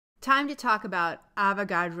Time to talk about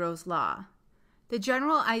Avogadro's law. The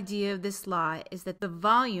general idea of this law is that the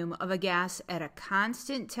volume of a gas at a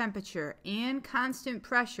constant temperature and constant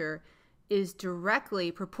pressure is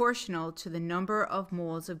directly proportional to the number of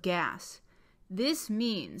moles of gas. This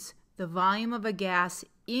means the volume of a gas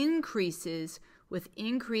increases with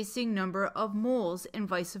increasing number of moles and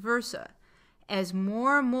vice versa. As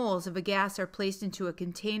more moles of a gas are placed into a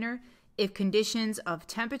container, if conditions of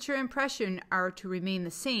temperature and pressure are to remain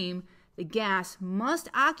the same, the gas must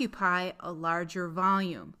occupy a larger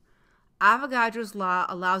volume. Avogadro's law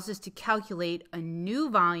allows us to calculate a new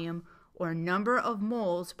volume or number of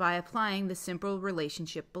moles by applying the simple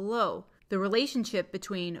relationship below. The relationship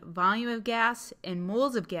between volume of gas and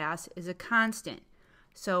moles of gas is a constant.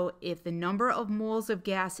 So if the number of moles of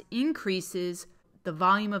gas increases, the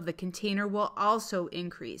volume of the container will also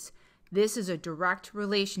increase. This is a direct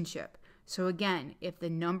relationship. So again, if the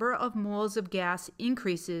number of moles of gas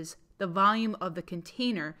increases, the volume of the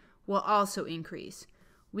container will also increase.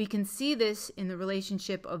 We can see this in the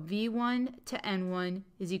relationship of V1 to N1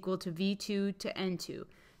 is equal to V2 to N2.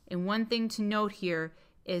 And one thing to note here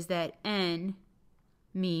is that N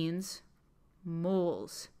means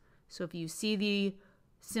moles. So if you see the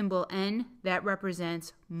symbol N, that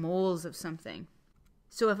represents moles of something.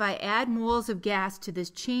 So if I add moles of gas to this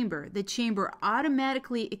chamber, the chamber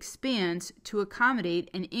automatically expands to accommodate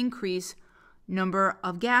an increased number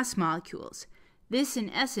of gas molecules. This, in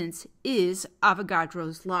essence, is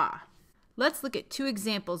Avogadro's law. Let's look at two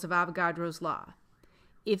examples of Avogadro's law.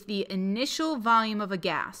 If the initial volume of a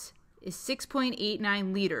gas is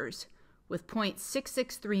 6.89 liters with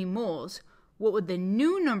 0.663 moles, what would the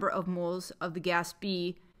new number of moles of the gas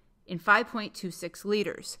be in 5.26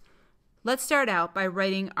 liters? Let's start out by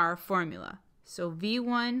writing our formula. So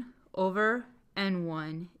V1 over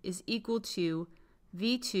N1 is equal to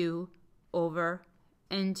V2 over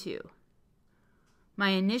N2. My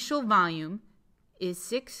initial volume is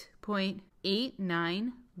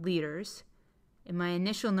 6.89 liters, and my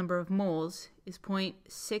initial number of moles is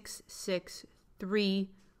 0.663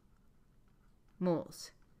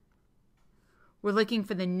 moles. We're looking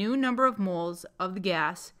for the new number of moles of the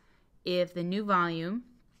gas if the new volume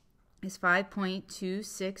is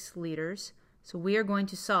 5.26 liters. So we are going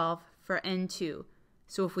to solve for N2.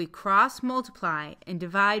 So if we cross multiply and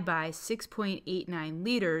divide by 6.89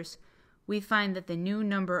 liters, we find that the new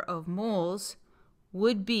number of moles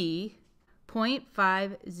would be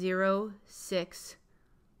 0.506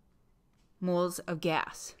 moles of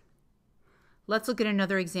gas. Let's look at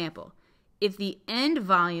another example. If the end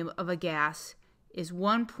volume of a gas is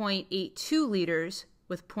 1.82 liters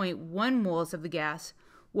with 0.1 moles of the gas,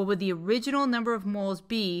 what would the original number of moles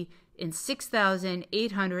be in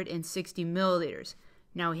 6,860 milliliters?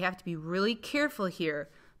 Now we have to be really careful here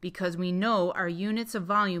because we know our units of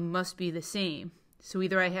volume must be the same. So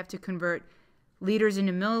either I have to convert liters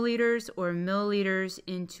into milliliters or milliliters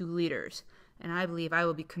into liters. And I believe I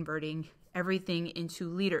will be converting everything into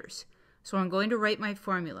liters. So I'm going to write my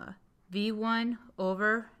formula. V1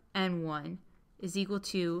 over N1 is equal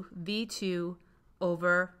to V2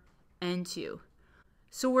 over N2.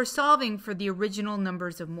 So we're solving for the original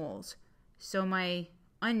numbers of moles. So my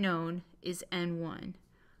unknown is N1.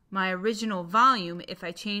 My original volume, if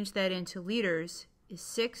I change that into liters, is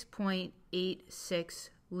 6.86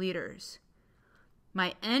 liters.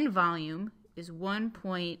 My end volume is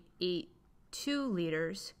 1.82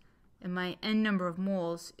 liters, and my end number of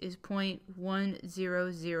moles is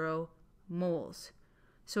 0.100 moles.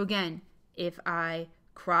 So again, if I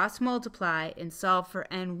cross multiply and solve for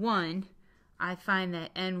N1, I find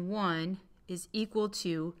that N1 is equal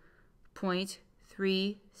to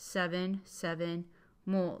 0.377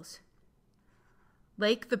 moles.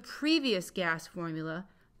 Like the previous gas formula,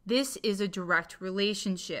 this is a direct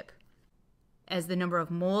relationship. As the number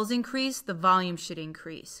of moles increase, the volume should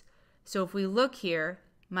increase. So if we look here,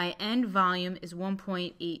 my end volume is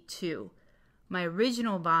 1.82. My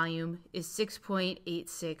original volume is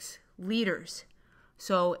 6.86 liters.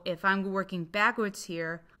 So if I'm working backwards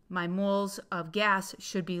here, my moles of gas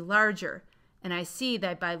should be larger. And I see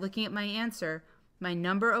that by looking at my answer, my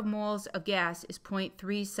number of moles of gas is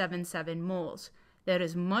 0.377 moles. That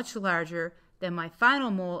is much larger than my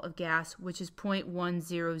final mole of gas, which is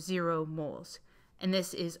 0.100 moles. And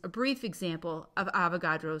this is a brief example of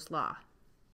Avogadro's law.